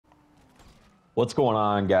What's going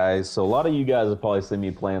on, guys? So a lot of you guys have probably seen me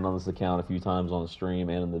playing on this account a few times on the stream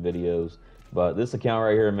and in the videos. But this account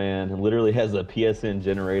right here, man, it literally has a PSN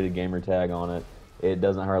generated gamer tag on it. It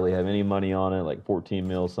doesn't hardly have any money on it, like 14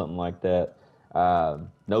 mil, something like that. No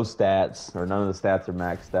stats, or none of the stats are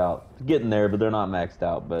maxed out. It's getting there, but they're not maxed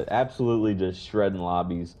out. But absolutely just shredding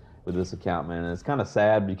lobbies with this account, man. And it's kind of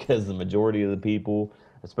sad because the majority of the people,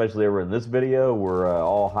 especially over in this video, were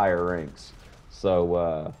all higher ranks.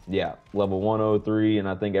 So yeah, level 103, and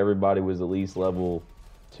I think everybody was at least level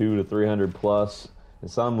 2 to 300 plus, and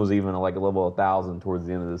some was even like a level 1,000 towards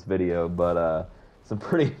the end of this video. But some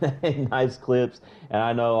pretty nice clips, and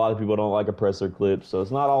I know a lot of people don't like oppressor clips, so it's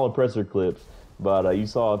not all oppressor clips. But you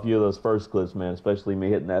saw a few of those first clips, man, especially me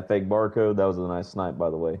hitting that fake barcode. That was a nice snipe, by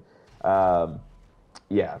the way. Um,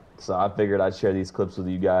 yeah, so I figured I'd share these clips with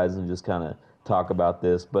you guys and just kind of talk about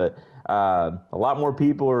this. But a lot more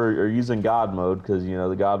people are using God mode because, you know,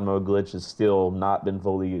 the God mode glitch has still not been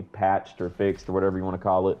fully patched or fixed or whatever you want to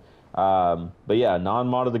call it. But yeah,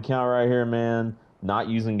 non-modded account right here, man, not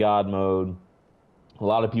using God mode. A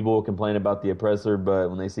lot of people will complain about the oppressor, but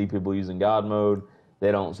when they see people using God mode,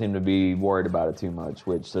 they don't seem to be worried about it too much,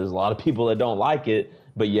 which there's a lot of people that don't like it,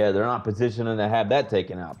 but yeah, they're not positioning to have that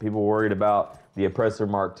taken out. People worried about the oppressor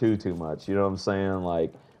Mark II too much, you know what I'm saying?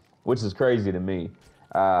 Like, which is crazy to me.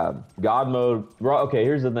 God mode, okay,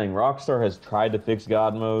 here's the thing. Rockstar has tried to fix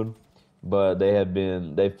God mode, but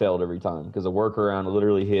they've failed every time because the workaround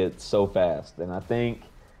literally hits so fast. And I think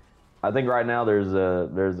right now there's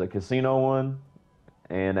a casino one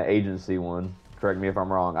and an agency one. Correct me if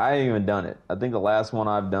I'm wrong. I ain't even done it. I think the last one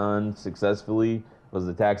I've done successfully was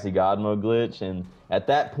the taxi God mode glitch, and at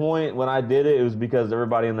that point when I did it, it was because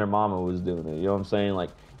everybody and their mama was doing it. You know what I'm saying? Like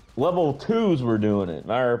level twos were doing it.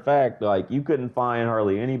 Matter of fact, like you couldn't find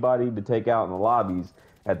hardly anybody to take out in the lobbies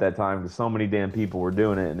at that time because so many damn people were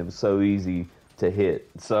doing it, and it was so easy to hit.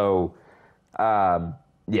 So,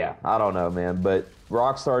 yeah, I don't know, man, but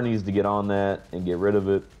Rockstar needs to get on that and get rid of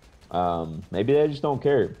it. Maybe they just don't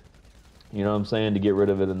care. You know what I'm saying, to get rid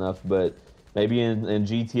of it enough. But maybe in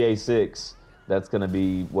GTA 6, that's going to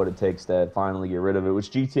be what it takes to finally get rid of it,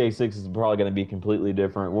 which GTA 6 is probably going to be completely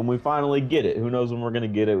different when we finally get it. Who knows when we're going to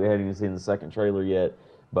get it? We haven't even seen the second trailer yet.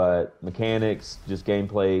 But mechanics, just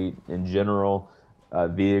gameplay in general,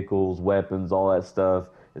 vehicles, weapons, all that stuff,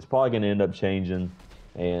 it's probably going to end up changing,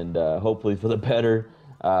 and hopefully for the better.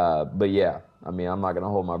 But yeah, I mean, I'm not going to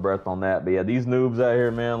hold my breath on that. But yeah, these noobs out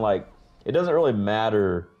here, man, like, it doesn't really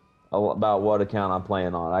matter about what account I'm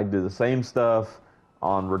playing on. I do the same stuff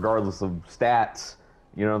on regardless of stats.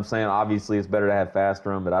 You know what I'm saying? Obviously, it's better to have fast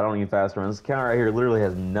run, but I don't need fast run. This account right here literally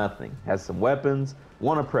has nothing. Has some weapons,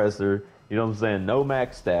 one oppressor. You know what I'm saying? No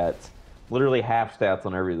max stats. Literally half stats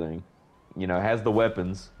on everything. You know, has the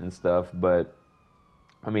weapons and stuff, but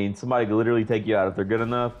I mean, somebody could literally take you out if they're good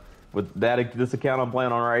enough. With this account I'm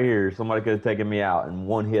playing on right here, somebody could have taken me out in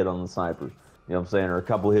one hit on the sniper. You know what I'm saying? Or a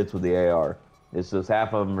couple hits with the AR. It's just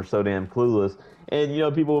half of them are so damn clueless. And, you know,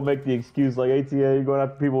 people will make the excuse like, ATA, you're going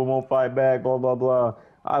after people who won't fight back, blah, blah, blah.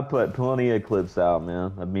 I put plenty of clips out,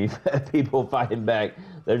 man. I mean, people fighting back.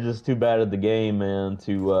 They're just too bad at the game, man,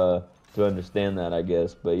 to understand that, I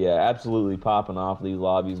guess. But, yeah, absolutely popping off these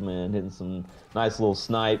lobbies, man. Hitting some nice little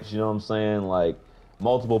snipes, you know what I'm saying? Like,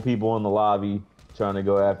 multiple people in the lobby trying to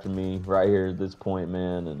go after me right here at this point,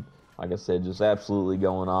 man. And, like I said, just absolutely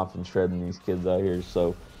going off and shredding these kids out here.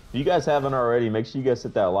 So, if you guys haven't already, make sure you guys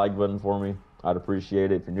hit that like button for me. I'd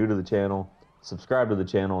appreciate it. If you're new to the channel, subscribe to the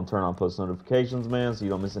channel and turn on post notifications, man, so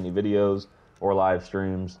you don't miss any videos or live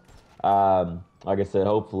streams. Like I said,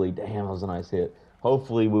 hopefully, damn, that was a nice hit.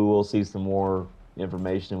 Hopefully, we will see some more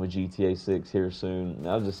information with GTA 6 here soon.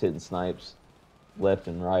 I was just hitting snipes left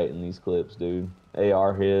and right in these clips, dude.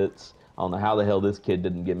 AR hits. I don't know how the hell this kid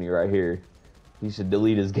didn't get me right here. He should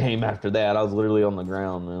delete his game after that. I was literally on the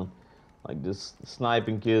ground, man. Like, just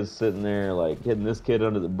sniping kids sitting there, like, hitting this kid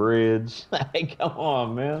under the bridge. Like, come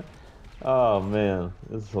on, man. Oh, man.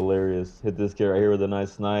 This is hilarious. Hit this kid right here with a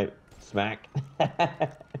nice snipe. Smack.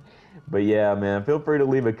 But, yeah, man, feel free to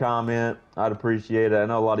leave a comment. I'd appreciate it. I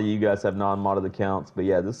know a lot of you guys have non-modded accounts. But,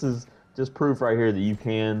 yeah, this is just proof right here that you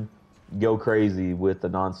can go crazy with a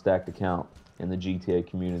non-stacked account in the GTA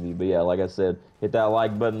community. But, yeah, like I said, hit that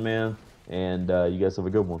like button, man. And you guys have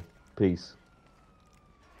a good one. Peace.